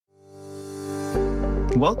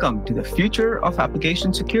Welcome to the Future of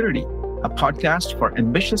Application Security, a podcast for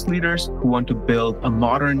ambitious leaders who want to build a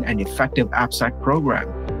modern and effective AppSec program.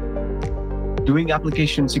 Doing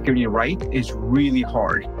application security right is really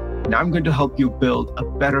hard, and I'm going to help you build a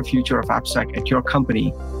better future of AppSec at your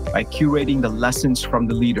company by curating the lessons from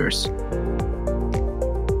the leaders.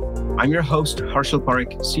 I'm your host, Harshal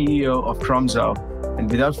Parikh, CEO of Tromzo,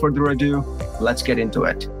 and without further ado, let's get into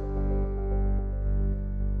it.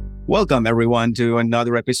 Welcome, everyone, to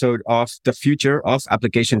another episode of the Future of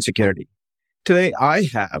Application Security. Today, I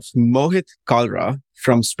have Mohit Kalra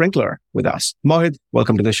from Sprinklr with us. Mohit,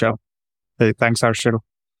 welcome to the show. Hey, thanks, Harshal.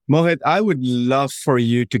 Mohit, I would love for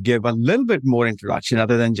you to give a little bit more introduction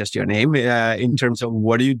other than just your name in terms of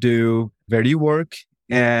what do you do, where do you work,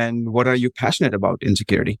 and what are you passionate about in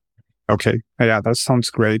security? Okay. Yeah, that sounds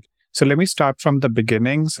great. So let me start from the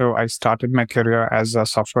beginning. So I started my career as a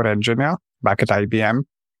software engineer back at IBM.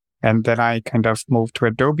 And then I kind of moved to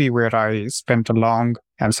Adobe, where I spent a long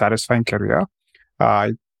and satisfying career.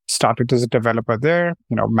 I started as a developer there,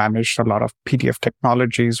 managed a lot of PDF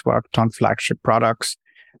technologies, worked on flagship products.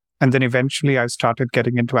 And then eventually I started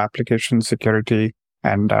getting into application security,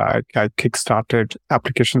 and I kickstarted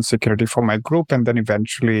application security for my group. And then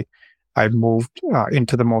eventually I moved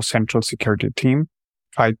into the more central security team,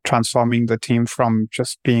 transforming the team from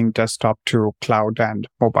just being desktop to cloud and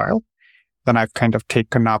mobile. Then I've kind of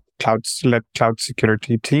taken up cloud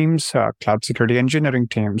security teams, cloud security engineering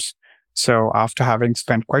teams. So after having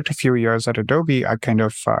spent quite a few years at Adobe, I kind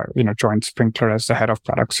of, joined Sprinklr as the head of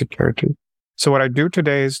product security. So what I do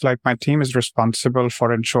today is my team is responsible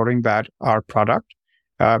for ensuring that our product,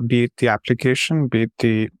 be it the application, be it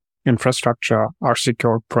the infrastructure, are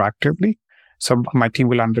secured proactively. So my team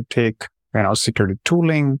will undertake, security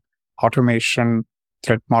tooling, automation,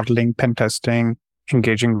 threat modeling, pen testing,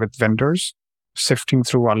 engaging with vendors, sifting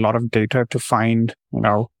through a lot of data to find,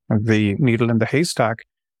 the needle in the haystack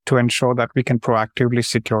to ensure that we can proactively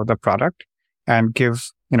secure the product and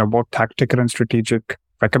give, both tactical and strategic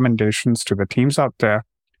recommendations to the teams out there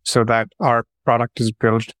so that our product is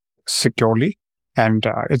built securely and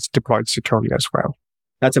it's deployed securely as well.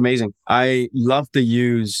 That's amazing. I love the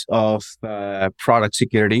use of product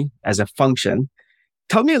security as a function.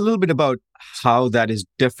 Tell me a little bit about how that is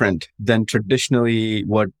different than traditionally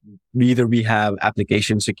what either we have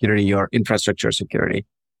application security or infrastructure security.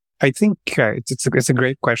 I think it's a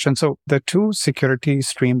great question. So the two security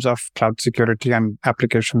streams of cloud security and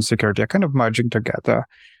application security are kind of merging together.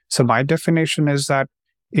 So my definition is that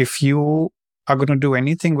if you are going to do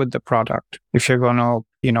anything with the product, if you're going to,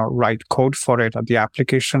 write code for it at the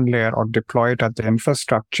application layer or deploy it at the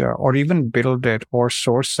infrastructure or even build it or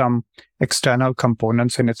source some external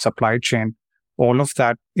components in its supply chain, all of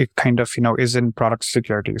that, it kind of, is in product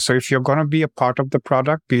security. So if you're going to be a part of the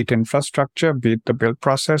product, be it infrastructure, be it the build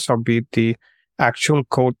process, or be it the actual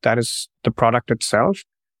code that is the product itself,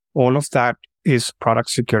 all of that is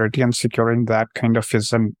product security, and securing that kind of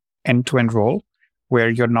is an end-to-end role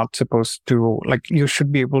where you're not supposed to, you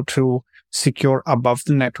should be able to secure above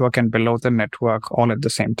the network and below the network all at the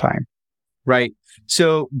same time. Right.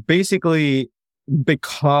 So basically,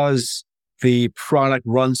 because the product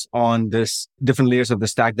runs on this different layers of the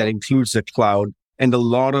stack that includes the cloud, and a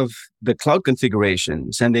lot of the cloud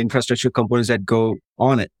configurations and the infrastructure components that go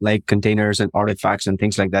on it, like containers and artifacts and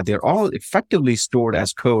things like that, they're all effectively stored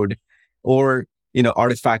as code or,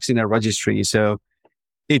 artifacts in a registry. So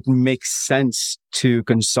it makes sense to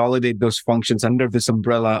consolidate those functions under this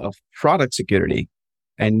umbrella of product security.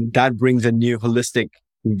 And that brings a new holistic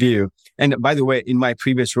view. And by the way, in my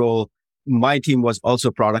previous role, my team was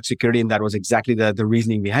also product security. And that was exactly the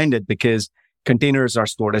reasoning behind it, because containers are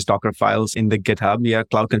stored as Docker files in the GitHub. Yeah,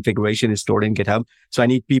 cloud configuration is stored in GitHub. So I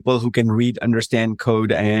need people who can read, understand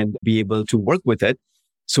code, and be able to work with it.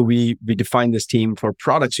 So we defined this team for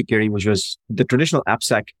product security, which was the traditional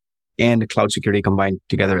AppSec and cloud security combined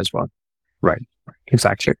together as well. Right.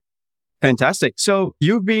 Exactly. Fantastic. So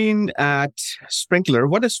you've been at Sprinklr.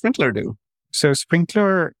 What does Sprinklr do? So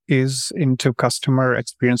Sprinklr is into customer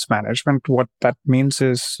experience management. What that means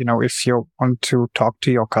is, if you want to talk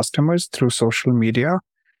to your customers through social media,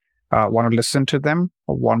 want to listen to them,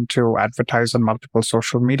 or want to advertise on multiple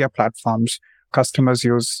social media platforms, customers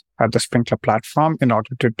use the Sprinklr platform in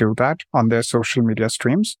order to do that on their social media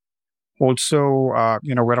streams. Also,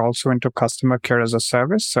 we're also into customer care as a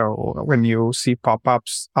service. So when you see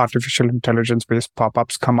pop-ups, artificial intelligence-based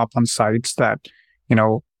pop-ups come up on sites that,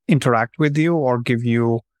 interact with you or give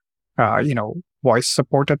you, voice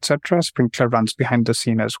support, etc., Sprinklr runs behind the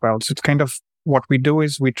scene as well. So it's kind of what we do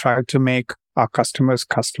is we try to make our customers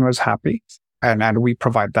happy, and we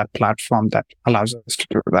provide that platform that allows us to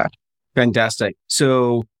do that. Fantastic.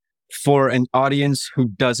 So for an audience who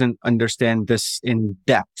doesn't understand this in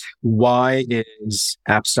depth, why is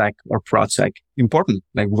AppSec or ProdSec important?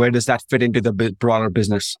 Like, where does that fit into the broader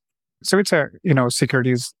business? So it's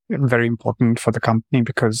security is very important for the company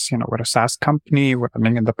because, we're a SaaS company, we're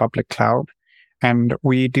running in the public cloud, and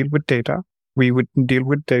we deal with data. We would deal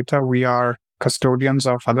with data. We are custodians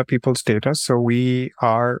of other people's data. So we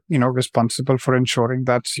are, responsible for ensuring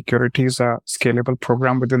that security is a scalable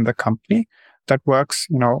program within the company that works,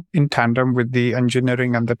 in tandem with the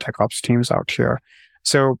engineering and the tech ops teams out here.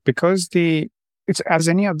 So because it's as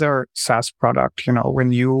any other SaaS product,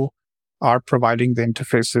 when you are providing the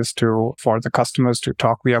interfaces for the customers to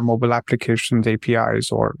talk via mobile applications,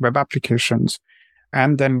 APIs, or web applications,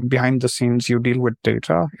 and then behind the scenes, you deal with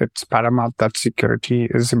data. It's paramount that security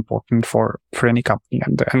is important for any company.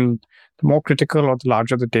 And the more critical or the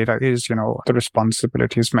larger the data is, the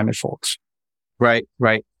responsibility is manifold. Right.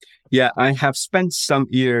 Yeah, I have spent some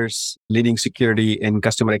years leading security in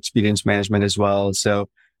customer experience management as well. So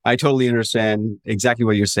I totally understand exactly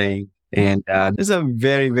what you're saying. And there's a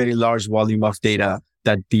very, very large volume of data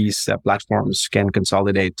that these platforms can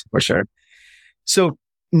consolidate for sure. So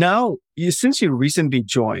now, since you recently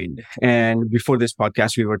joined, and before this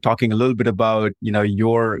podcast, we were talking a little bit about,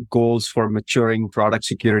 your goals for maturing product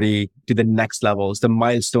security to the next levels, the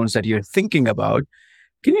milestones that you're thinking about.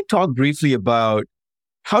 Can you talk briefly about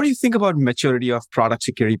how do you think about maturity of product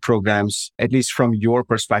security programs, at least from your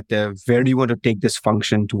perspective? Where do you want to take this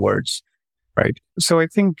function towards? Right. So I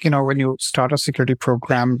think, when you start a security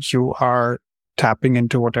program, you are tapping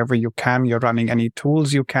into whatever you can. You're running any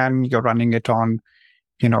tools you can. You're running it on,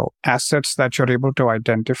 assets that you're able to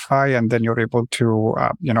identify. And then you're able to,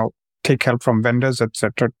 take help from vendors,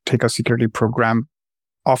 etc., take a security program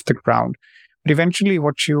off the ground. But eventually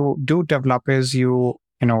what you do develop is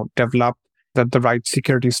develop the right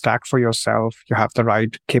security stack for yourself. You have the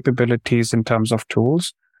right capabilities in terms of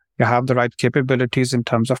tools. You have the right capabilities in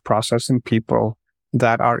terms of process and people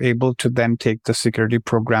that are able to then take the security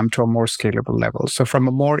program to a more scalable level. So from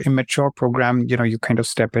a more immature program, you kind of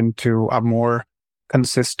step into a more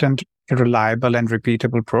consistent, reliable, and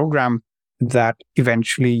repeatable program that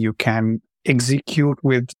eventually you can execute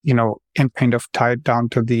with, and kind of tie it down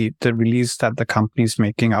to the release that the company is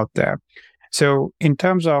making out there. So in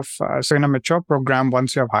terms of, in a mature program,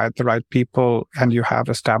 once you have hired the right people and you have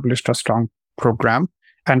established a strong program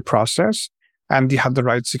and process, and you have the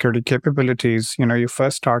right security capabilities, you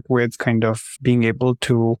first start with kind of being able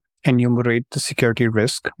to enumerate the security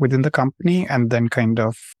risk within the company and then kind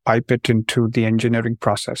of pipe it into the engineering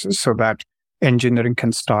processes so that engineering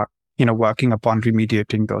can start, working upon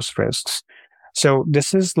remediating those risks. So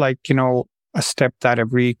this is like, a step that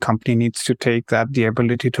every company needs to take, that the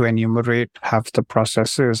ability to enumerate, have the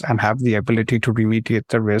processes, and have the ability to remediate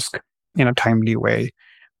the risk in a timely way.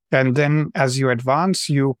 And then as you advance,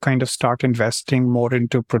 you kind of start investing more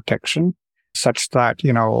into protection such that,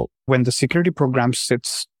 when the security program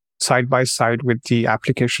sits side by side with the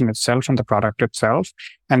application itself and the product itself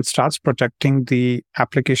and starts protecting the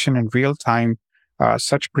application in real time,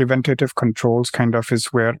 such preventative controls kind of is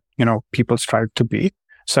where, people strive to be,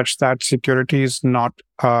 such that security is not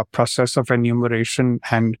a process of enumeration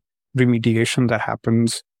and remediation that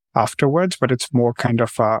happens afterwards, but it's more kind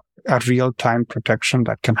of a real-time protection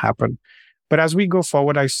that can happen. But as we go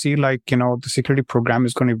forward, I see the security program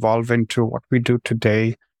is going to evolve into what we do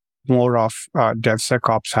today, more of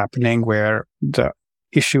DevSecOps happening where the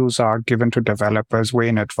issues are given to developers way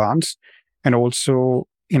in advance. And also,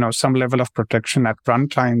 some level of protection at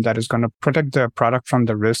runtime that is going to protect the product from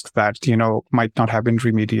the risk that, might not have been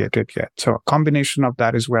remediated yet. So a combination of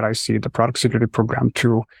that is where I see the product security program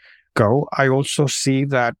to go. I also see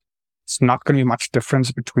that it's not going to be much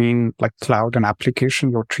difference between like cloud and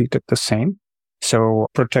application. You'll treat it the same. So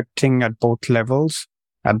protecting at both levels,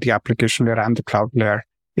 at the application layer and the cloud layer,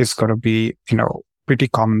 is going to be, pretty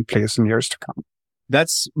commonplace in years to come.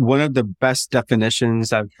 That's one of the best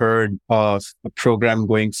definitions I've heard of a program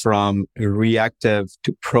going from reactive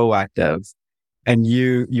to proactive. And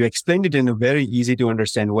you explained it in a very easy to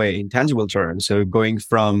understand way, in tangible terms. So going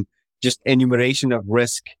from just enumeration of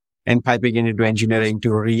risk and piping it into engineering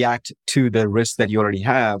to react to the risk that you already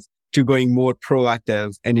have, to going more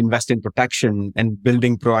proactive and invest in protection and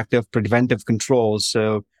building proactive preventive controls.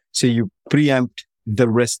 So you preempt the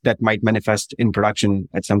risk that might manifest in production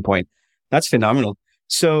at some point. That's phenomenal.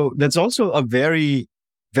 So that's also a very,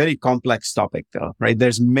 very complex topic though, right?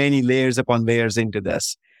 There's many layers upon layers into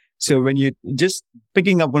this. So when you just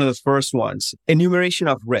picking up one of the first ones, enumeration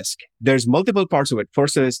of risk, there's multiple parts of it.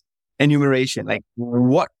 First is enumeration, like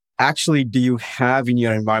what actually do you have in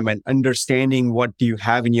your environment, understanding what do you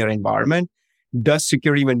have in your environment. Does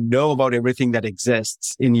security even know about everything that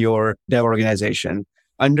exists in your dev organization?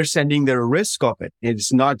 Understanding the risk of it.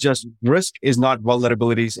 It's not just risk is not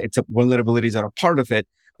vulnerabilities. Vulnerabilities are a part of it,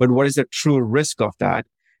 but what is the true risk of that?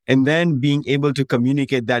 And then being able to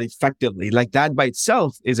communicate that effectively, like that by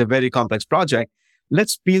itself is a very complex project.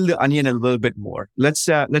 Let's peel the onion a little bit more. Let's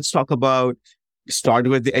talk about, start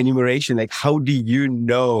with the enumeration. Like, how do you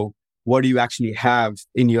know what do you actually have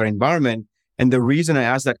in your environment? And the reason I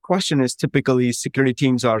ask that question is typically security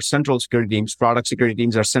teams are central security teams, product security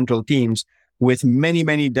teams are central teams with many,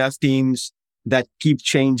 many dev teams that keep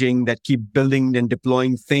changing, that keep building and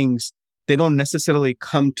deploying things. They don't necessarily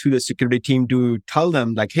come to the security team to tell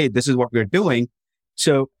them like, hey, this is what we're doing.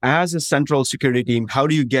 So as a central security team, how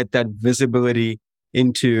do you get that visibility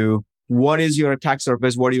into what is your attack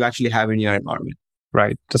surface? What do you actually have in your environment?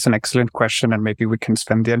 Right. That's an excellent question. And maybe we can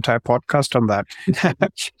spend the entire podcast on that.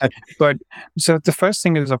 But so the first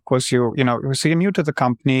thing is, of course, so you're new to the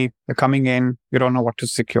company, you're coming in, you don't know what to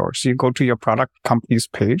secure. So you go to your product company's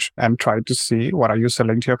page and try to see what are you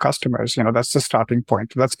selling to your customers. That's the starting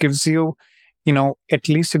point. That gives you, at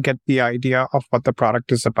least to get the idea of what the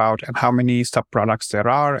product is about and how many sub-products there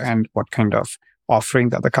are and what kind of offering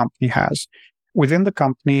that the company has. Within the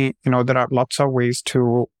company, there are lots of ways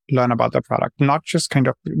to learn about the product, not just kind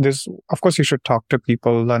of this. Of course, you should talk to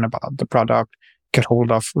people, learn about the product, get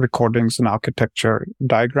hold of recordings and architecture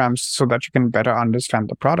diagrams so that you can better understand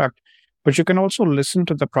the product. But you can also listen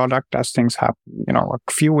to the product as things happen.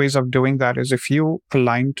 A few ways of doing that is if you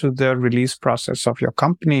align to the release process of your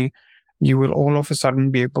company, you will all of a sudden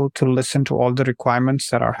be able to listen to all the requirements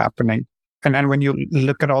that are happening. And then when you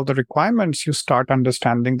look at all the requirements, you start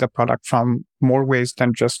understanding the product from more ways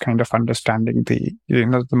than just kind of understanding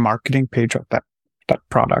the marketing page of that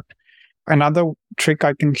product. Another trick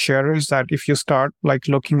I can share is that if you start like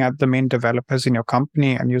looking at the main developers in your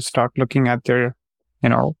company and you start looking at their,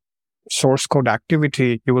 source code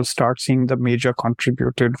activity, you will start seeing the major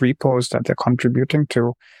contributed repos that they're contributing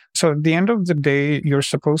to. So at the end of the day, you're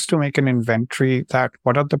supposed to make an inventory that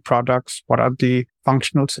what are the products, what are the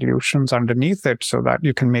functional solutions underneath it so that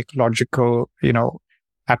you can make logical,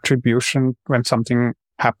 attribution when something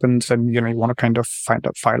happens and, you want to kind of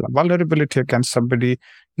file a vulnerability against somebody.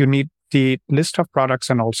 You need the list of products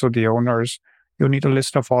and also the owners. You need a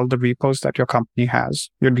list of all the repos that your company has.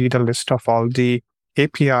 You need a list of all the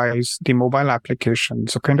APIs, the mobile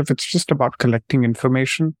applications. So kind of it's just about collecting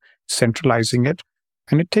information, centralizing it.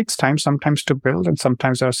 And it takes time sometimes to build and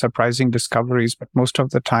sometimes there are surprising discoveries. But most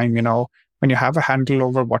of the time, when you have a handle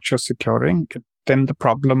over what you're securing, then the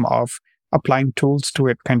problem of applying tools to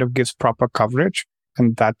it kind of gives proper coverage.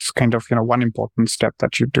 And that's kind of, one important step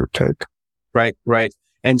that you do take. Right.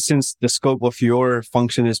 And since the scope of your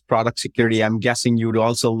function is product security, I'm guessing you'd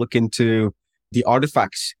also look into the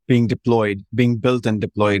artifacts being deployed, being built and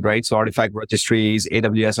deployed, right? So artifact registries,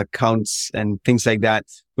 AWS accounts, and things like that,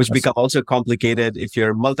 which become also complicated if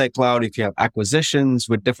you're multi-cloud, if you have acquisitions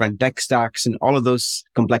with different tech stacks and all of those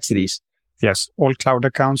complexities. Yes. All cloud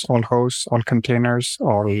accounts, all hosts, all containers,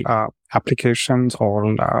 all applications,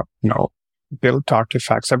 all, built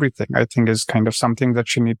artifacts, everything I think is kind of something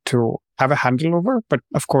that you need to have a handle over. But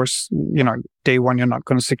of course, day one, you're not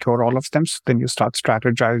going to secure all of them. So then you start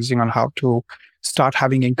strategizing on how to start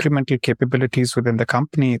having incremental capabilities within the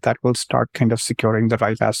company that will start kind of securing the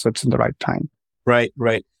right assets in the right time. Right.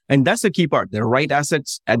 And that's the key part, the right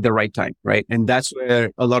assets at the right time, right? And that's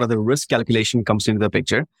where a lot of the risk calculation comes into the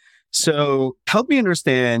picture. So help me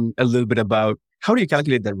understand a little bit about how do you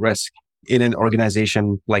calculate the risk in an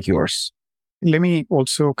organization like yours? Let me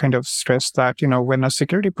also kind of stress that, when a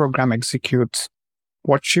security program executes,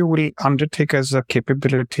 what you will undertake as a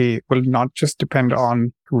capability will not just depend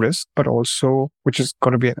on risk, but also, which is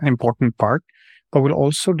going to be an important part, but will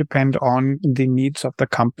also depend on the needs of the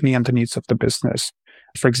company and the needs of the business.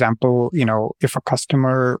 For example, if a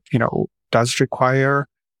customer, does require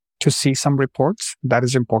to see some reports that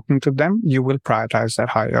is important to them, you will prioritize that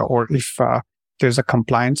higher. Or if there's a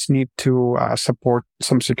compliance need to support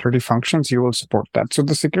some security functions, you will support that. So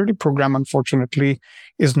the security program, unfortunately,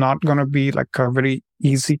 is not going to be like a very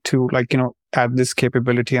easy to add this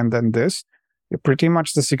capability and then this. Pretty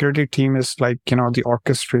much the security team is like, the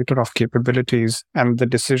orchestrator of capabilities, and the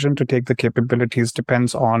decision to take the capabilities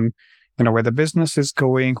depends on, where the business is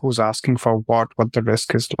going, who's asking for what the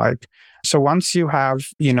risk is like. So once you have,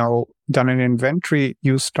 done an inventory,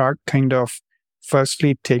 you start kind of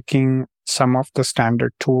firstly taking some of the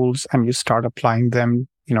standard tools and you start applying them.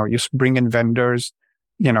 You bring in vendors,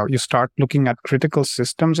 you start looking at critical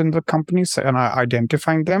systems in the companies and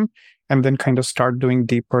identifying them. and then kind of start doing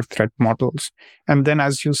deeper threat models. And then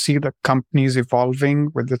as you see the companies evolving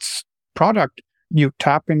with its product, you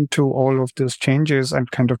tap into all of those changes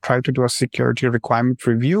and kind of try to do a security requirement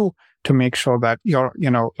review to make sure that you're,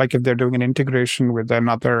 like if they're doing an integration with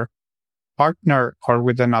another partner or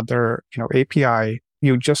with another, API,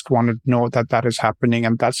 you just want to know that that is happening.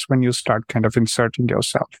 And that's when you start kind of inserting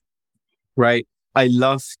yourself. Right. I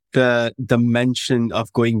love the mention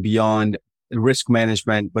of going beyond risk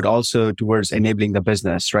management, but also towards enabling the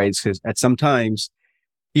business, right? Because at sometimes,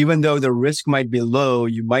 even though the risk might be low,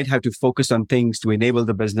 you might have to focus on things to enable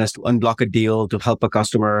the business, to unblock a deal, to help a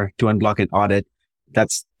customer, to unblock an audit.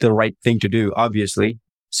 That's the right thing to do, obviously.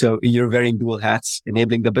 So you're wearing dual hats,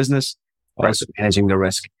 enabling the business, also managing the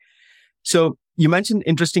risk. So you mentioned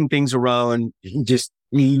interesting things around just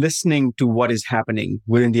listening to what is happening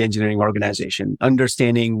within the engineering organization,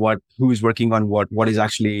 understanding who's working on what is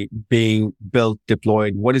actually being built,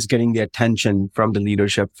 deployed, what is getting the attention from the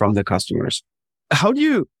leadership, from the customers. How do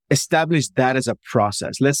you establish that as a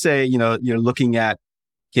process? Let's say, you're looking at,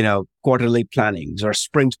 quarterly plannings or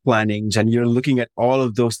sprint plannings, and you're looking at all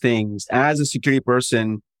of those things as a security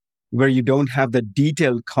person where you don't have the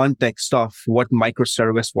detailed context of what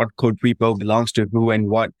microservice, what code repo belongs to who and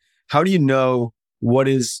what. How do you know what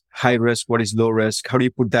is high risk, what is low risk? How do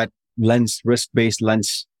you put that risk-based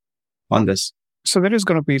lens on this? So there is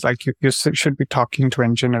going to be you should be talking to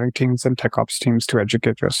engineering teams and tech ops teams to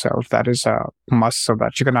educate yourself. That is a must so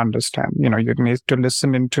that you can understand. You need to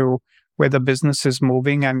listen into where the business is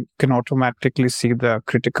moving and can automatically see the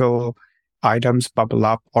critical items bubble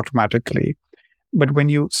up automatically. But when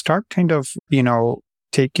you start kind of,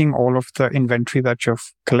 taking all of the inventory that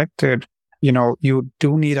you've collected, you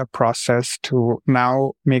do need a process to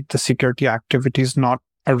now make the security activities not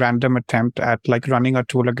a random attempt at like running a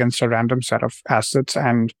tool against a random set of assets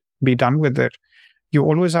and be done with it. You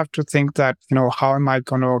always have to think that, how am I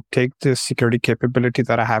going to take this security capability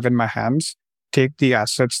that I have in my hands, take the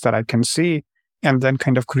assets that I can see, and then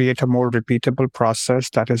kind of create a more repeatable process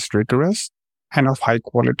that is rigorous and of high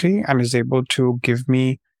quality and is able to give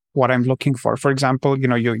me what I'm looking for. For example,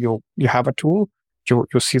 you have a tool,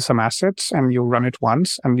 you see some assets and you run it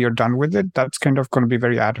once and you're done with it. That's kind of going to be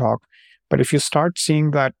very ad hoc. But if you start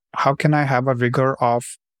seeing that, how can I have a rigor of,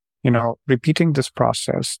 repeating this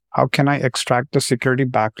process? How can I extract the security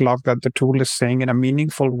backlog that the tool is saying in a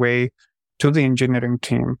meaningful way to the engineering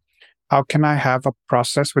team? How can I have a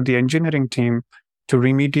process with the engineering team to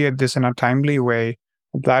remediate this in a timely way?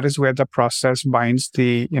 That is where the process binds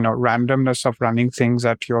the, randomness of running things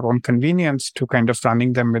at your own convenience to kind of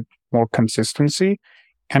running them with more consistency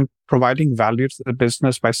and providing value to the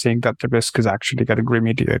business by saying that the risk is actually getting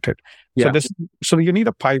remediated. Yeah. So you need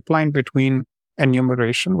a pipeline between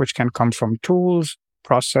enumeration, which can come from tools,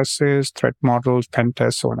 processes, threat models, pen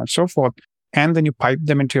tests, so on and so forth. And then you pipe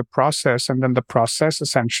them into your process, and then the process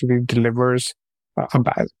essentially delivers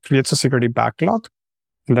creates a security backlog.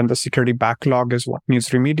 And then the security backlog is what needs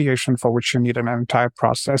remediation, for which you need an entire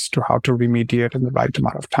process to how to remediate in the right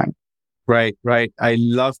amount of time. Right. I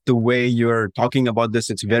love the way you're talking about this.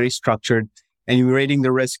 It's very structured, and you're rating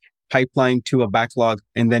the risk pipeline to a backlog,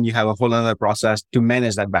 and then you have a whole other process to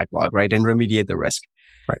manage that backlog, right? And remediate the risk.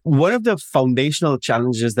 Right. One of the foundational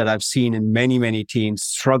challenges that I've seen in many, many teams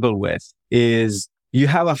struggle with is you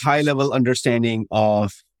have a high level understanding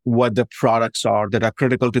of what the products are that are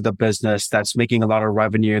critical to the business, that's making a lot of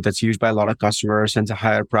revenue, that's used by a lot of customers, and it's a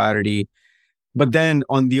higher priority. But then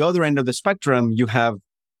on the other end of the spectrum, you have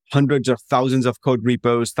hundreds of thousands of code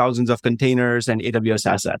repos, thousands of containers, and AWS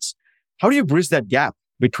assets. How do you bridge that gap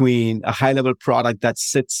between a high level product that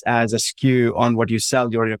sits as a SKU on what you sell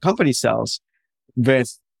or your company sells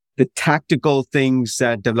with the tactical things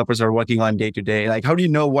that developers are working on day to day? Like, how do you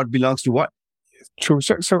know what belongs to what? True.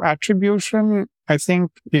 So attribution, I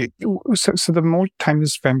think, so the more time you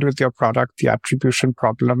spend with your product, the attribution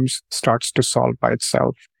problems starts to solve by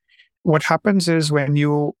itself. What happens is when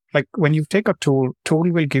you take a tool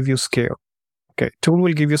will give you scale. Okay. Tool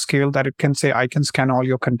will give you scale that it can say, I can scan all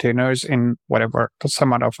your containers in whatever, some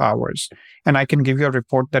amount of hours. And I can give you a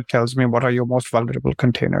report that tells me what are your most vulnerable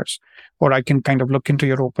containers. Or I can kind of look into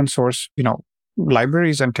your open source,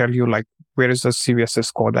 libraries and tell you where is the CVSS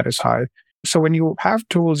score that is high. So when you have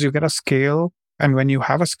tools, you get a scale. And when you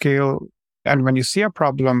have a scale and when you see a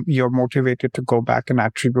problem, you're motivated to go back and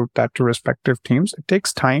attribute that to respective teams. It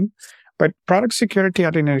takes time, but product security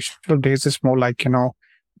at initial days is more like,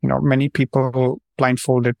 many people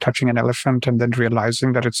blindfolded touching an elephant and then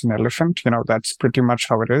realizing that it's an elephant. That's pretty much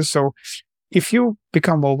how it is. So if you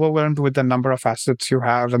become overwhelmed with the number of assets you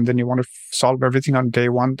have and then you want to solve everything on day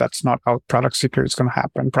one, that's not how product security is going to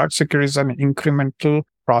happen. Product security is an incremental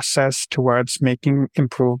process towards making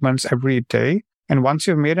improvements every day. And once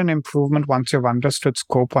you've made an improvement, once you've understood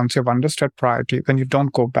scope, once you've understood priority, then you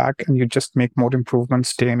don't go back and you just make more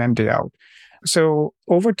improvements day in and day out. So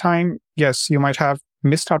over time, yes, you might have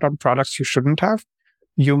missed out on products you shouldn't have.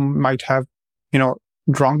 You might have,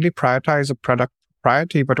 wrongly prioritize a product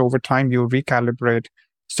priority, but over time you recalibrate.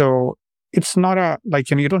 So it's not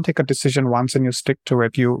you don't take a decision once and you stick to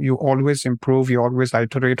it. You always improve, you always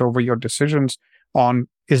iterate over your decisions on,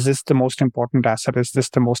 is this the most important asset? Is this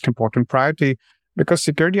the most important priority? Because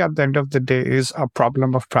security at the end of the day is a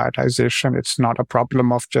problem of prioritization. It's not a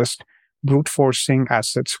problem of just brute forcing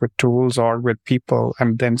assets with tools or with people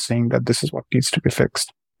and then saying that this is what needs to be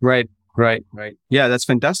fixed. Right. Yeah, that's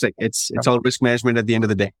fantastic. It's all risk management at the end of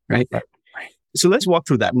the day, right? So let's walk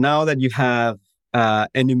through that. Now that you have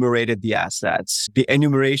enumerated the assets, the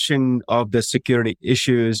enumeration of the security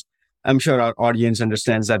issues, I'm sure our audience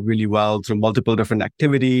understands that really well through multiple different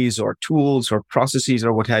activities or tools or processes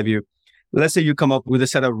or what have you. Let's say you come up with a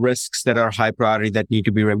set of risks that are high priority that need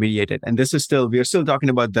to be remediated. And we're still talking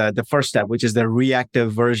about the first step, which is the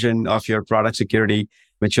reactive version of your product security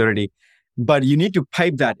maturity. But you need to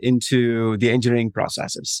pipe that into the engineering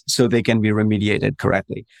processes so they can be remediated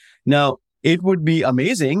correctly. Now, it would be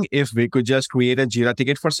amazing if we could just create a Jira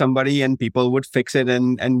ticket for somebody and people would fix it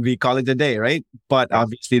and we call it a day, right? But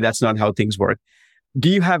obviously that's not how things work. Do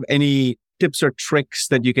you have any tips or tricks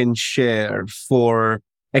that you can share for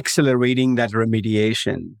accelerating that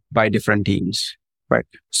remediation by different teams? Right.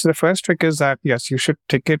 So the first trick is that, yes, you should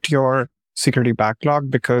ticket your security backlog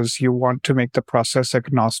because you want to make the process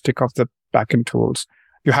agnostic of the backend tools.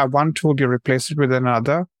 You have one tool, you replace it with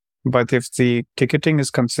another. But if the ticketing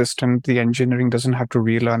is consistent, the engineering doesn't have to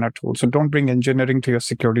relearn a tool. So don't bring engineering to your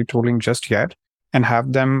security tooling just yet and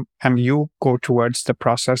have them, and you go towards the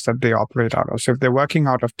process that they operate out of. So if they're working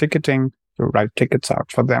out of ticketing, you write tickets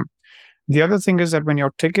out for them. The other thing is that when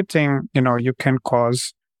you're ticketing,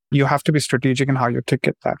 you have to be strategic in how you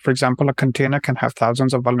ticket that. For example, a container can have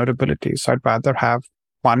thousands of vulnerabilities. So I'd rather have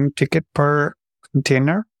one ticket per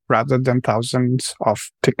container rather than thousands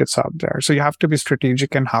of tickets out there. So you have to be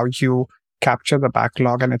strategic in how you capture the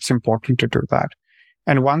backlog, and it's important to do that.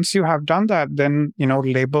 And once you have done that, then,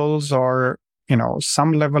 labels or,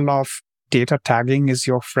 some level of data tagging is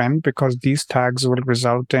your friend, because these tags will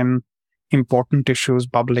result in important issues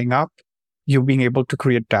bubbling up. You being able to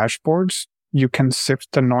create dashboards. You can sift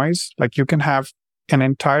the noise. Like you can have an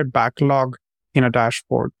entire backlog in a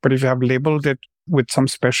dashboard, but if you have labeled it with some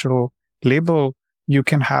special label, you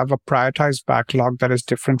can have a prioritized backlog that is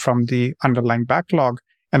different from the underlying backlog.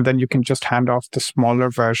 And then you can just hand off the smaller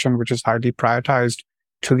version, which is highly prioritized,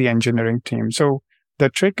 to the engineering team. So the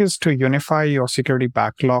trick is to unify your security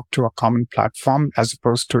backlog to a common platform as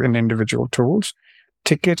opposed to in individual tools.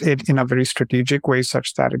 Ticket it in a very strategic way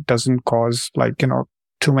such that it doesn't cause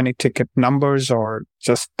too many ticket numbers or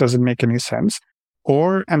just doesn't make any sense.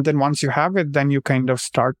 And then once you have it, then you kind of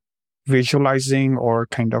start visualizing or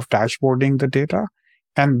kind of dashboarding the data.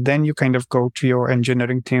 And then you kind of go to your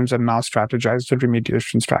engineering teams and now strategize the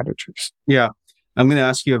remediation strategies. Yeah. I'm going to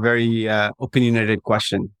ask you a very opinionated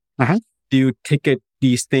question. Uh-huh. Do you ticket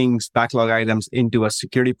these things, backlog items, into a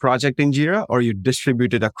security project in Jira, or you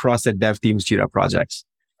distribute it across the dev team's Jira projects?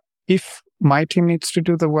 If my team needs to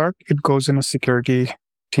do the work, it goes in a security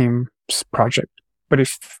team's project. But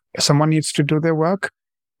if someone needs to do their work,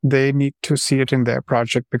 they need to see it in their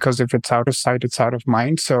project, because if it's out of sight, it's out of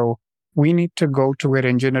mind. So we need to go to where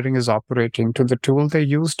engineering is operating, to the tool they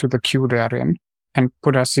use, to the queue they are in, and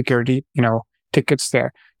put our security, tickets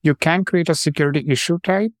there. You can create a security issue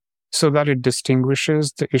type so that it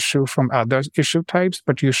distinguishes the issue from other issue types,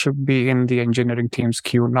 but you should be in the engineering team's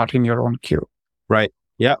queue, not in your own queue. Right.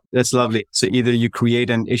 Yeah, that's lovely. So either you create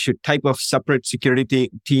an issue type of separate security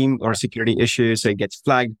team or security issue, so it gets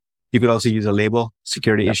flagged. You could also use a label,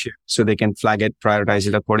 security issue, so they can flag it, prioritize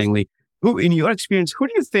it accordingly. In your experience, who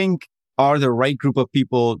do you think are the right group of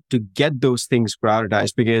people to get those things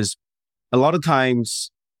prioritized? Because a lot of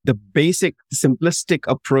times the basic simplistic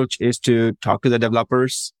approach is to talk to the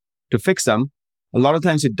developers to fix them. A lot of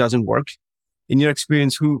times it doesn't work. In your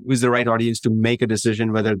experience, who is the right audience to make a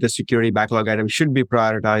decision whether the security backlog item should be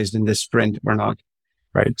prioritized in this sprint or not?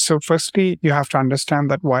 Right. So firstly, you have to understand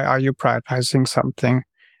that why are you prioritizing something?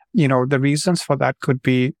 The reasons for that could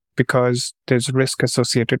be because there's risk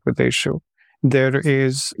associated with the issue. There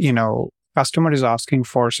is, customer is asking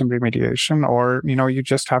for some remediation, or, you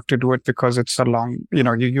just have to do it because it's a long,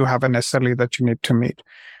 you have an SLA that you need to meet.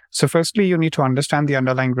 So firstly, you need to understand the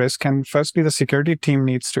underlying risk. And firstly, the security team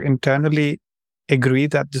needs to internally agree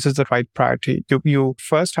that this is the right priority. You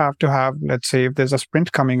first have to have, let's say, if there's a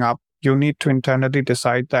sprint coming up, you need to internally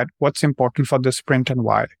decide that what's important for this sprint and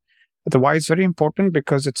why. The why is very important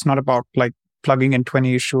because it's not about like plugging in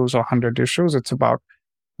 20 issues or 100 issues. It's about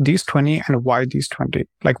these 20 and why these 20?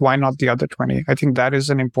 Like, why not the other 20? I think that is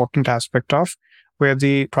an important aspect of where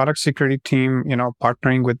the product security team,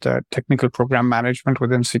 partnering with the technical program management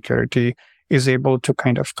within security is able to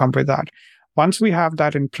kind of come with that. Once we have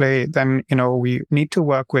that in play, then, we need to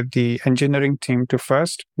work with the engineering team to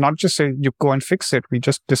first, not just say you go and fix it. We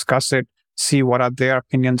just discuss it, see what are their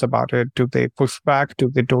opinions about it. Do they push back?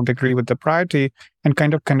 Do they don't agree with the priority? And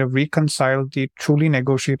kind of reconcile the truly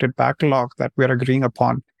negotiated backlog that we're agreeing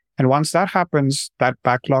upon. And once that happens, that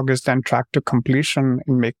backlog is then tracked to completion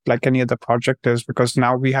and make like any other project is, because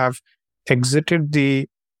now we have exited the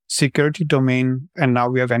security domain and now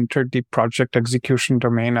we have entered the project execution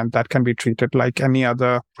domain, and that can be treated like any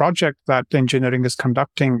other project that engineering is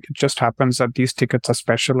conducting. It just happens that these tickets are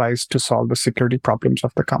specialized to solve the security problems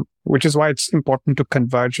of the company, which is why it's important to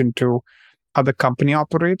converge into how the company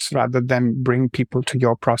operates rather than bring people to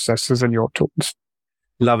your processes and your tools.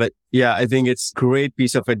 Love it. Yeah, I think it's a great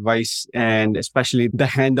piece of advice, and especially the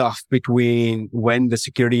handoff between when the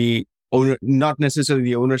security owner, not necessarily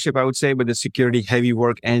the ownership, I would say, but the security heavy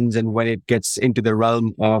work ends and when it gets into the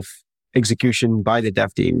realm of execution by the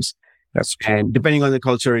dev teams. That's true. And depending on the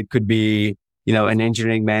culture, it could be, an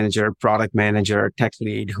engineering manager, product manager, tech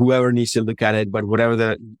lead, whoever needs to look at it. But whatever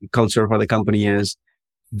the culture for the company is,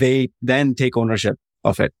 they then take ownership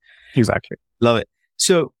of it. Exactly. Love it.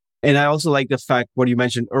 So, and I also like the fact what you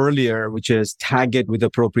mentioned earlier, which is tag it with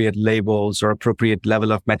appropriate labels or appropriate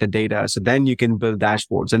level of metadata. So then you can build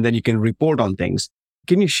dashboards and then you can report on things.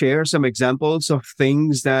 Can you share some examples of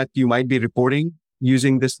things that you might be reporting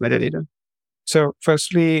using this metadata? So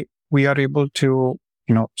firstly, we are able to,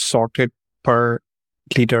 sort it per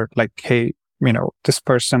leader, like, hey,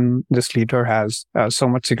 this leader has so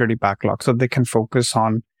much security backlog, so they can focus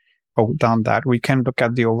on that. We can look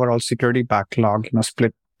at the overall security backlog,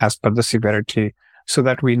 split as per the severity so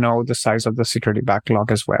that we know the size of the security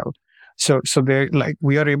backlog as well. So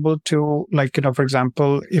we are able to, for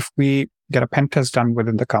example, if we get a pen test done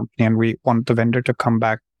within the company and we want the vendor to come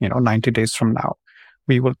back, 90 days from now,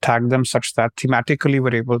 we will tag them such that thematically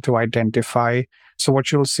we're able to identify. So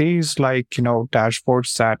what you'll see is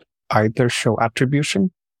dashboards that either show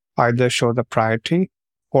attribution, either show the priority,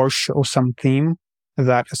 or show some theme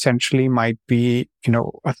that essentially might be,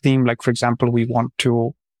 a theme. Like, for example, we want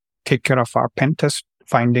to take care of our pen test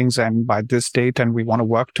findings and by this date, and we want to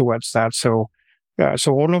work towards that. So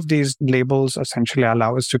all of these labels essentially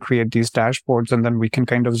allow us to create these dashboards, and then we can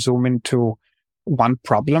kind of zoom into one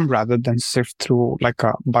problem rather than sift through like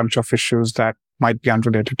a bunch of issues that might be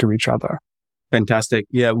unrelated to each other. Fantastic.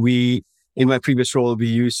 Yeah, in my previous role, we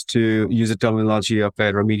used to use a terminology of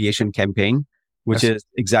a remediation campaign, which is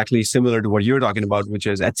exactly similar to what you're talking about, which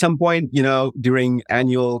is at some point, during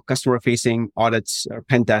annual customer facing audits or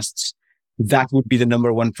pen tests, that would be the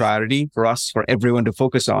number one priority for us, for everyone to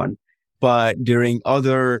focus on. But during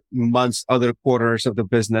other months, other quarters of the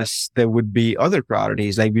business, there would be other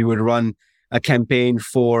priorities. Like we would run a campaign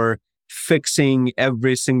for fixing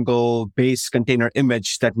every single base container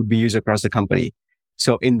image that would be used across the company.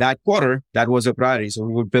 So in that quarter, that was a priority. So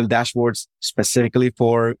we would build dashboards specifically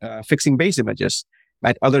for fixing base images.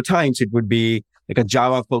 At other times, it would be like a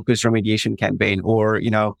Java-focused remediation campaign or,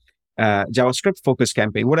 JavaScript-focused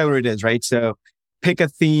campaign, whatever it is, right? So pick a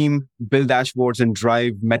theme, build dashboards, and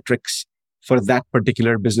drive metrics for that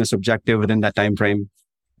particular business objective within that time frame.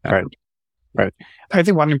 Right. I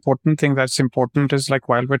think one important thing that's important is like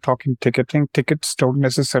while we're talking ticketing, tickets don't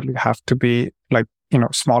necessarily have to be like,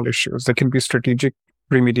 small issues. They can be strategic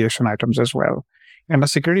remediation items as well. And the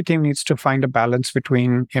security team needs to find a balance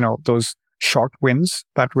between, those short wins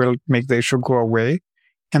that will make the issue go away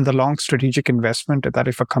and the long strategic investment that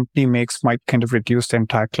if a company makes might kind of reduce the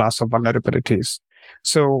entire class of vulnerabilities.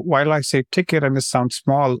 So while I say ticket and this sounds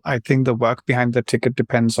small, I think the work behind the ticket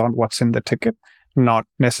depends on what's in the ticket, not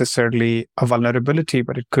necessarily a vulnerability,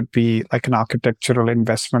 but it could be like an architectural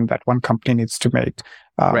investment that one company needs to make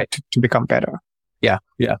to become better. Yeah,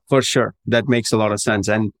 for sure. That makes a lot of sense.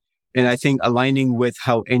 And I think aligning with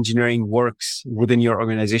how engineering works within your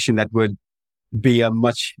organization, that would be a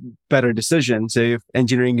much better decision. So if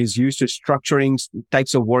engineering is used to structuring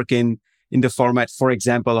types of work in the format, for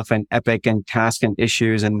example, of an epic and task and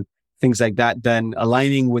issues and things like that, then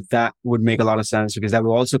aligning with that would make a lot of sense because that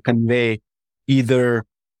will also convey either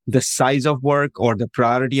the size of work or the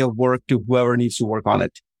priority of work to whoever needs to work on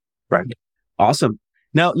it. Right. Awesome.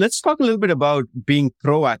 Now, let's talk a little bit about being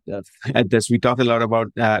proactive at this. We talked a lot about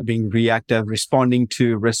being reactive, responding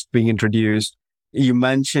to risk being introduced. You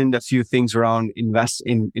mentioned a few things around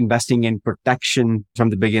investing in protection from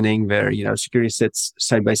the beginning, where security sits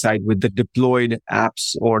side by side with the deployed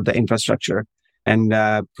apps or the infrastructure and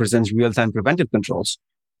presents real-time preventive controls.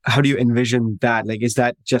 How do you envision that? Like, is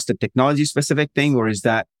that just a technology specific thing, or is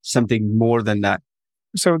that something more than that?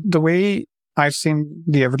 So the way I've seen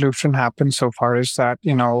the evolution happen so far is that,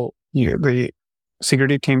 the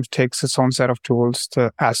security team takes its own set of tools,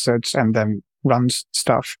 the assets, and then runs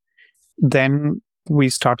stuff. Then we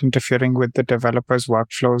start interfering with the developers'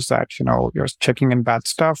 workflows that, you're checking in bad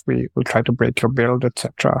stuff. We will try to break your build,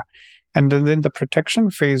 etc. And then in the protection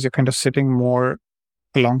phase, you're kind of sitting more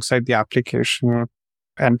alongside the application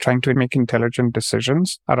and trying to make intelligent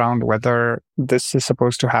decisions around whether this is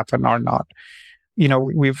supposed to happen or not.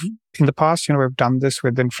 We've in the past, we've done this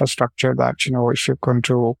with infrastructure that, if you're going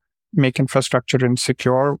to make infrastructure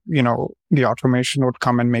insecure, the automation would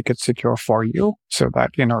come and make it secure for you so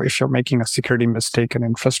that, if you're making a security mistake in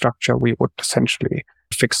infrastructure, we would essentially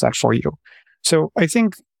fix that for you. So I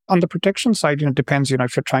think on the protection side, it depends,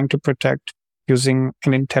 if you're trying to protect using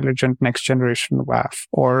an intelligent next generation WAF,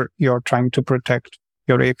 or you're trying to protect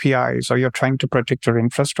your APIs, or you're trying to protect your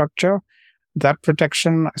infrastructure, that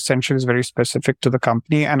protection essentially is very specific to the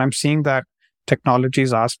company. And I'm seeing that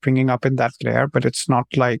technologies are springing up in that layer, but it's not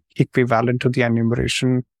like equivalent to the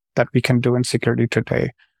enumeration that we can do in security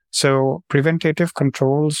today. So preventative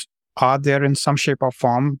controls are there in some shape or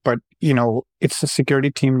form, but it's the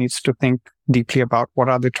security team needs to think deeply about what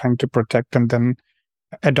are they trying to protect and then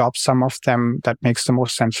adopt some of them that makes the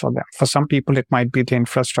most sense for them. For some people, it might be the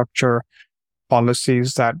infrastructure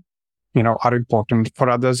policies that are important. For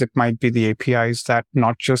others, it might be the APIs that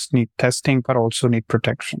not just need testing, but also need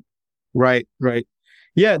protection. Right.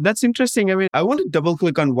 Yeah, that's interesting. I mean, I want to double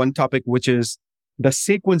click on one topic, which is the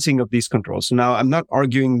sequencing of these controls. Now, I'm not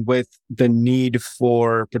arguing with the need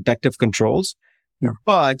for protective controls,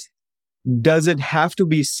 but does it have to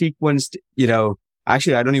be sequenced?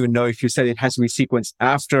 Actually, I don't even know if you said it has to be sequenced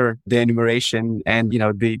after the enumeration and,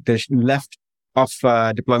 the left of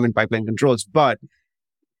deployment pipeline controls. But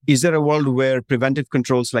is there a world where preventive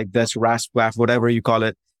controls like this, RASP, WAF, whatever you call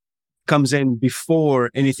it, comes in before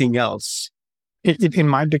anything else? In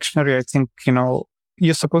my dictionary, I think,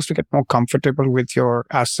 you're supposed to get more comfortable with your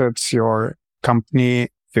assets, your company.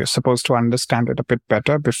 You're supposed to understand it a bit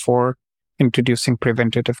better before introducing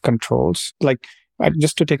preventative controls. Like,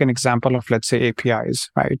 just to take an example of, let's say, APIs,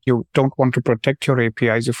 right? You don't want to protect your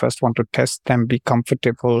APIs. You first want to test them, be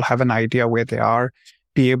comfortable, have an idea where they are,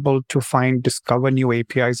 be able to discover new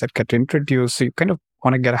APIs that get introduced. So you kind of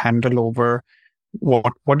want to get a handle over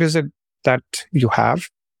what is it that you have,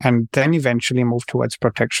 and then eventually move towards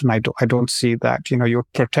protection. I don't see that, you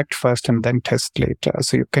protect first and then test later.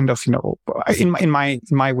 So you kind of, in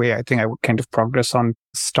my way, I think I would kind of progress on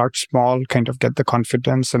start small, kind of get the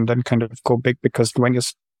confidence and then kind of go big, because when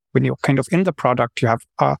you're kind of in the product, you have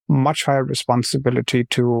a much higher responsibility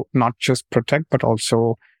to not just protect, but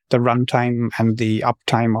also the runtime and the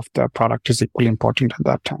uptime of the product is equally important at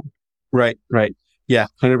that time. Right. Yeah,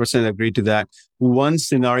 100% agree to that. One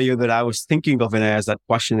scenario that I was thinking of when I asked that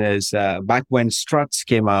question is back when struts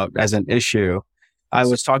came out as an issue, I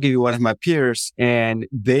was talking to one of my peers and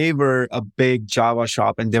they were a big Java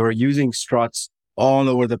shop and they were using struts all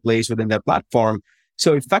over the place within their platform.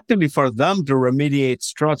 So effectively for them to remediate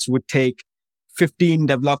struts would take 15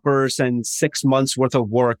 developers and 6 months worth of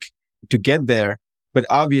work to get there. But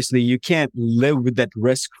obviously you can't live with that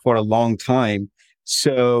risk for a long time.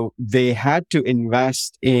 So they had to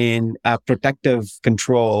invest in a protective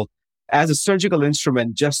control as a surgical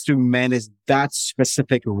instrument just to manage that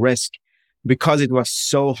specific risk, because it was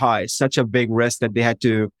so high, such a big risk that they had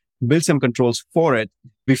to build some controls for it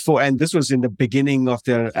before. And this was in the beginning of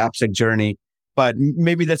their AppSec journey. But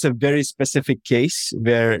maybe that's a very specific case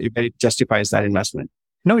where it justifies that investment.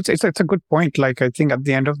 No, it's a good point. Like, I think at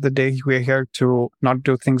the end of the day, we're here to not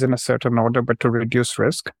do things in a certain order, but to reduce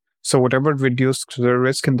risk. So whatever reduces the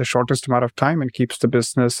risk in the shortest amount of time and keeps the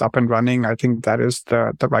business up and running, I think that is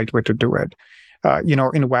the right way to do it.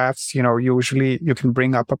 In WAFs, usually you can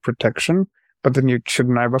bring up a protection, but then you should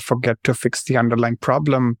never forget to fix the underlying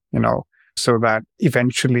problem, so that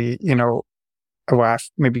eventually, a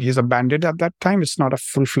WAF maybe is abandoned at that time. It's not a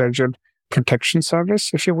full-fledged protection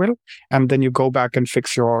service, if you will. And then you go back and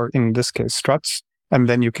fix your, in this case, struts, and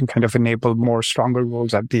then you can kind of enable more stronger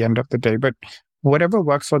rules at the end of the day. But whatever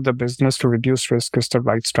works for the business to reduce risk is the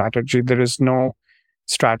right strategy. There is no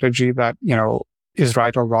strategy that, is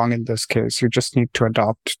right or wrong in this case. You just need to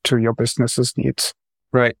adapt to your business's needs.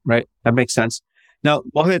 Right. That makes sense. Now,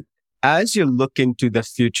 Mohit, as you look into the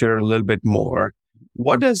future a little bit more,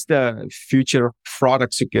 what does the future of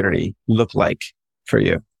product security look like for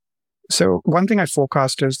you? So one thing I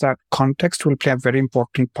forecast is that context will play a very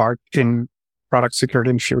important part in product security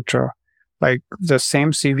in future. Like the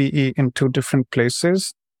same CVE in two different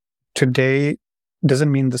places today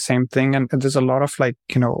doesn't mean the same thing. And there's a lot of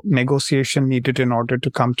negotiation needed in order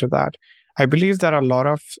to come to that. I believe that a lot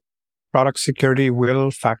of product security will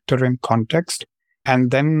factor in context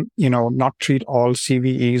and then, not treat all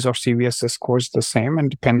CVEs or CVSS scores the same,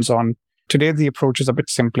 and depends on today, the approach is a bit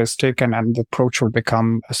simplistic and the approach will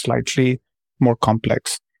become slightly more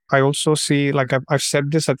complex. I also see, like I've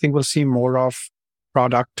said this, I think we'll see more of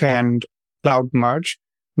product and cloud merge,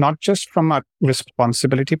 not just from a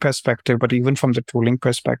responsibility perspective, but even from the tooling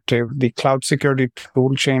perspective. The cloud security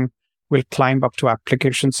tool chain will climb up to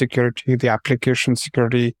application security. The application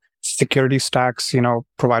security stacks,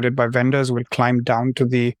 provided by vendors will climb down to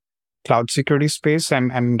the cloud security space.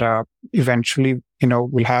 And eventually,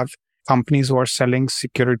 we'll have companies who are selling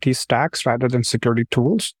security stacks rather than security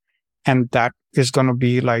tools. And that is going to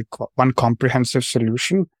be like one comprehensive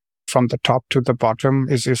solution from the top to the bottom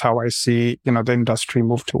is how I see, the industry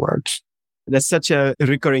move towards. That's such a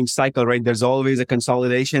recurring cycle, right? There's always a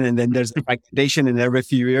consolidation and then there's fragmentation, and every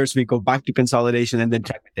few years we go back to consolidation and then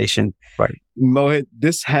fragmentation. Right. Mohit,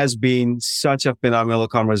 this has been such a phenomenal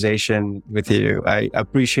conversation with you. I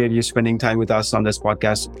appreciate you spending time with us on this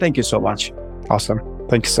podcast. Thank you so much. Awesome.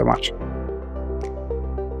 Thank you so much.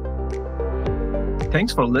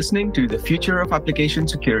 Thanks for listening to The Future of Application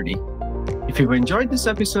Security. If you've enjoyed this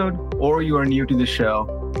episode or you are new to the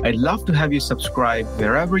show, I'd love to have you subscribe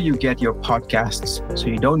wherever you get your podcasts so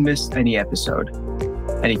you don't miss any episode.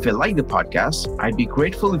 And if you like the podcast, I'd be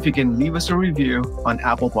grateful if you can leave us a review on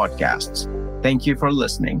Apple Podcasts. Thank you for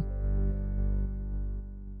listening.